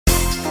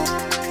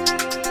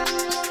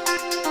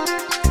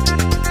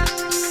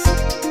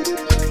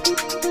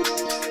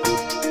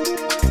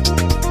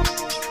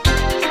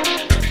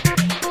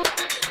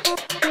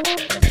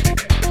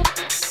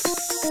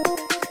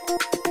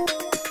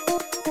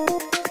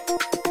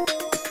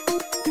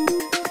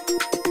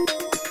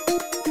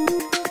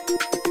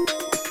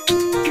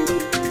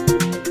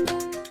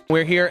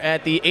We're here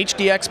at the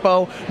HD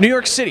Expo, New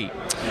York City.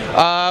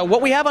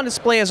 What we have on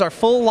display is our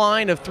full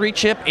line of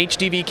 3-chip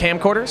HDV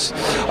camcorders.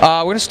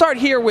 We're going to start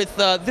here with,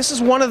 this is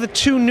one of the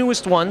two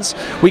newest ones.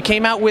 We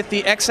came out with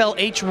the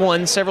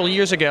XL-H1 several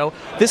years ago.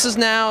 This is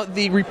now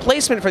the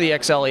replacement for the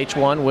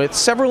XL-H1 with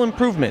several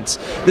improvements.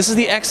 This is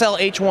the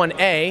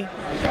XL-H1A,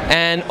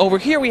 and over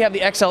here we have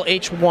the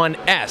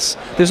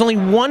XL-H1S. There's only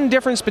one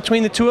difference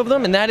between the two of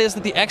them, and that is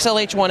that the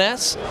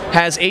XL-H1S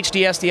has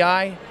HD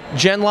SDI,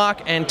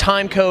 Genlock, and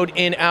timecode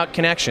in-out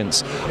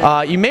connections.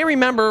 You may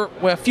remember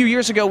a few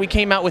years ago we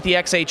came out with the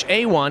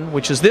XH-A1,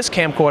 which is this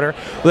camcorder,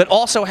 that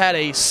also had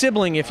a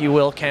sibling, if you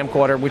will,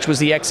 camcorder, which was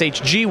the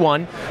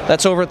XH-G1.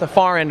 That's over at the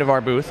far end of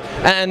our booth.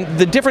 And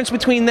the difference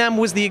between them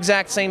was the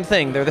exact same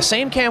thing. They're the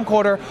same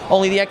camcorder,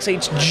 only the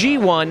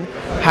XH-G1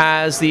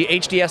 has the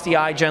HD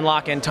SDI,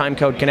 Genlock, and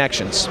timecode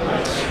connections.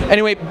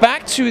 Anyway,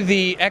 back to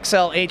the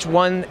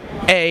XL-H1A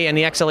and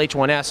the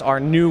XL-H1S,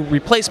 are new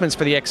replacements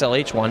for the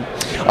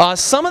XL-H1.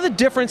 Some of the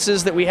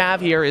differences that we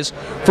have here is,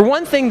 for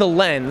one thing, the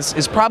lens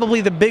is probably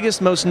the biggest,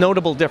 most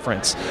notable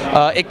difference.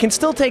 It can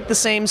still take the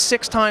same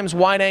 6x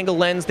wide-angle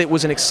lens that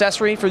was an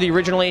accessory for the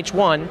original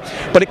H1,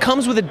 but it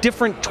comes with a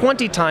different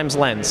 20x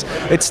lens.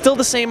 It's still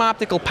the same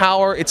optical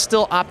power. It's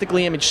still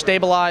optically image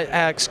stabilized.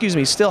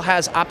 Still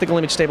has optical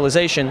image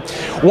stabilization.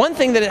 One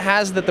thing that it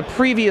has that the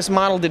previous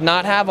model did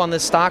not have on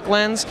this stock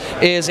lens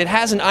is it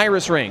has an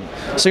iris ring.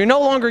 So you're no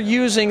longer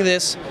using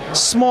this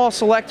small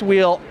select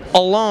wheel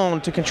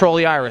alone to control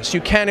the iris.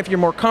 You can if you're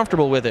more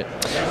comfortable with it.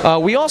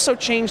 We also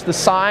changed the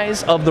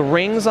size of the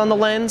rings on the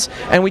lens,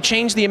 and we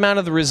changed the amount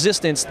of the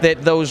resistance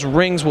that those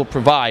rings will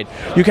provide.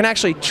 You can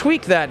actually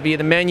tweak that via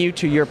the menu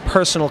to your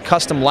personal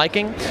custom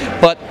liking,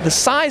 but the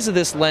size of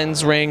this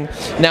lens ring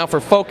now for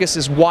focus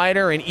is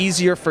wider and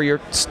easier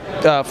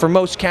for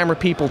most camera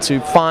people to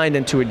find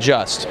and to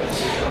adjust.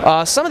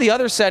 Some of the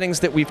other settings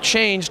that we've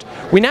changed,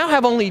 we now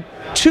have only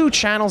 2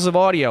 channels of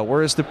audio,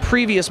 whereas the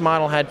previous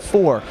model had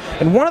 4.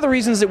 And one of the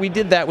reasons that we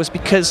did that was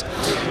because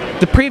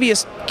the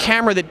previous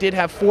camera that did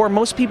have 4,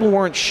 most people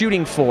weren't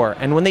shooting 4.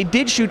 And when they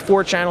did shoot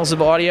 4 channels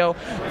of audio,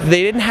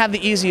 they didn't have the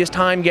easiest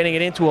time getting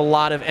it into a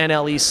lot of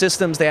NLE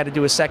systems. They had to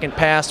do a second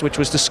pass, which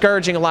was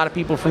discouraging a lot of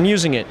people from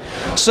using it.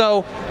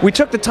 So we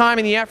took the time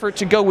and the effort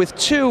to go with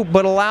 2,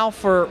 but allow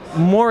for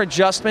more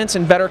adjustments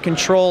and better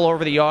control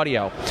over the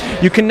audio.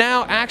 You can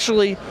now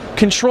actually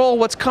control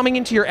what's coming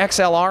into your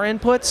XLR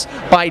inputs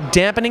by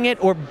dampening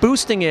it or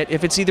boosting it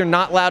if it's either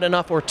not loud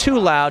enough or too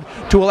loud,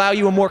 to allow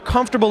you a more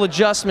comfortable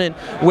adjustment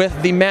with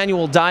the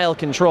manual dial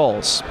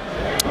controls.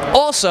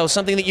 Also,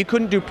 something that you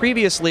couldn't do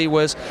previously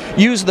was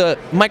use the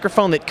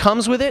microphone that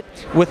comes with it,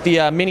 with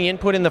the mini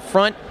input in the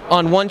front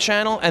on one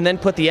channel, and then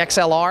put the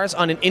XLRs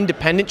on an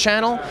independent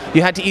channel.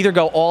 You had to either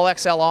go all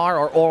XLR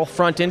or all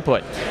front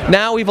input.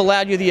 Now we've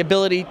allowed you the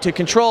ability to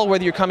control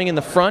whether you're coming in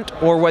the front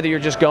or whether you're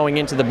just going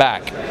into the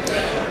back.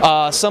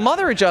 Some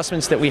other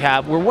adjustments that we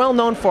have, we're well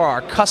known for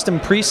our custom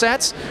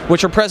presets,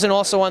 which are present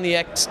also on the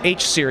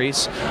XH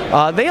series.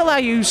 They allow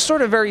you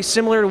sort of very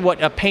similar to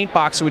what a paint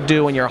box would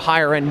do in your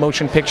higher end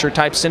motion picture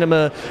type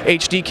cinema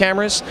HD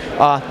cameras.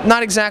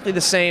 Not exactly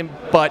the same,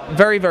 but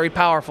very, very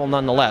powerful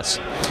nonetheless.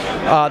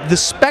 The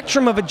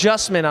spectrum of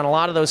adjustment on a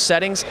lot of those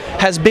settings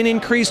has been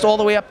increased all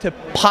the way up to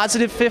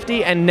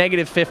 +50 and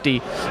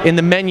 -50 in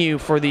the menu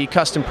for the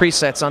custom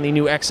presets on the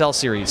new XL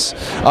series.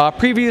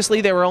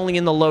 Previously they were only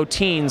in the low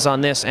teens on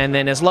this, and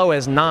then as low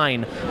as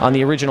 9 on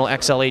the original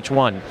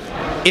XL-H1,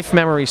 if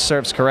memory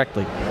serves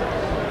correctly.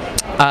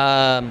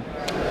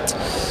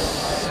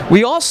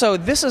 We also,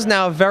 this is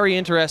now a very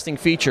interesting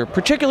feature,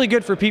 particularly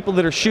good for people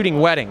that are shooting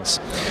weddings.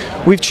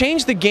 We've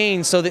changed the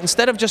gain so that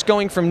instead of just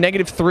going from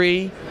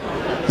 -3,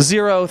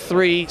 0,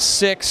 3,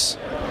 6,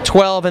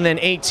 12, and then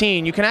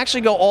 18, you can actually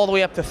go all the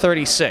way up to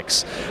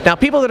 36. Now,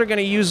 people that are going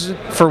to use it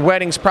for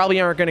weddings probably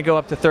aren't going to go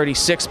up to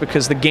 36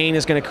 because the gain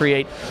is going to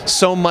create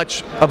so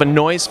much of a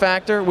noise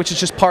factor, which is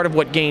just part of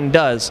what gain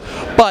does.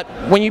 But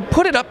when you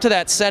put it up to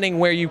that setting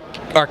where you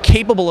are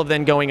capable of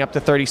then going up to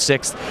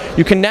 36,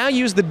 you can now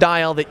use the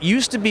dial that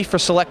used to be for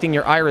selecting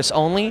your iris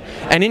only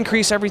and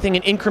increase everything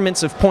in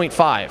increments of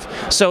 0.5.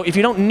 So if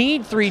you don't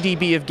need 3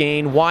 dB of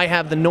gain, why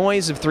have the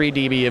noise of 3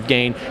 dB of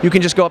gain? You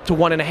can just go up to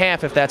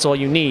 1.5 if that's all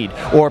you need,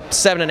 or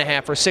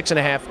 7.5 or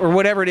 6.5 or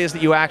whatever it is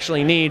that you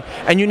actually need,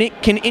 and you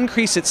can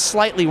increase it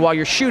slightly while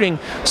you're shooting.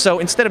 So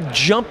instead of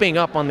jumping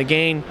up on the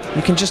gain,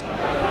 you can just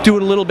do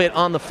it a little bit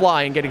on the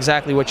fly and get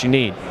exactly what you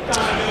need.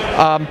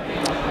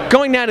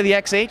 Going now to the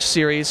XH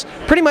series,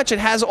 pretty much it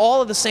has all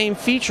of the same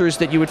features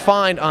that you would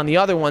find on the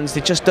other ones.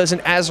 It just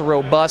doesn't as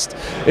robust.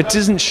 It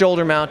isn't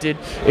shoulder mounted.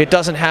 It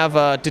doesn't have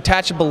a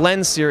detachable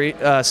lens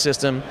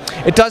system.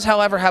 It does,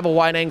 however, have a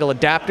wide angle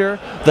adapter,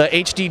 the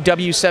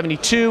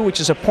HDW72, which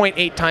is a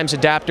 0.8x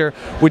adapter,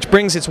 which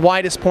brings its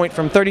widest point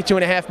from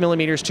 32.5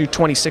 millimeters to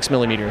 26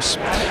 millimeters.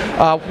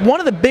 One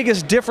of the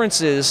biggest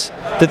differences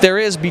that there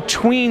is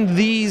between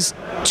these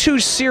two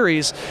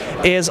series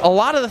is a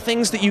lot of the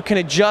things that you can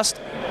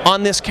adjust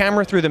on this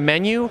camera through the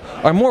menu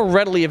are more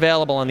readily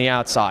available on the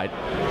outside.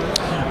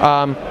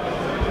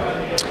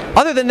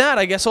 Other than that,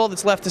 I guess all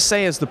that's left to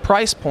say is the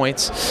price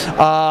points.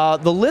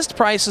 The list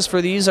prices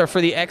for these are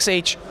for the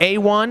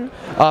XH-A1,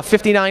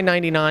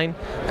 $59.99,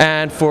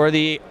 and for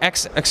the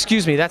that's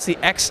the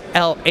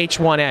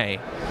XL-H1A,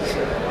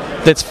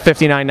 that's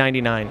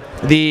 $59.99.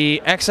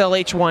 The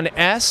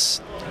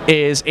XL-H1S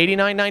is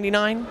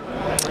 $89.99.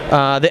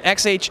 The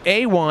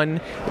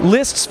XH-A1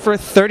 lists for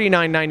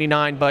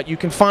 $39.99, but you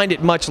can find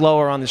it much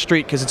lower on the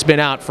street because it's been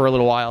out for a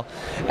little while.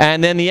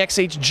 And then the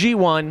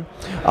XH-G1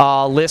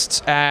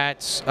 lists at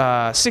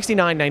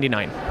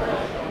 $69.99.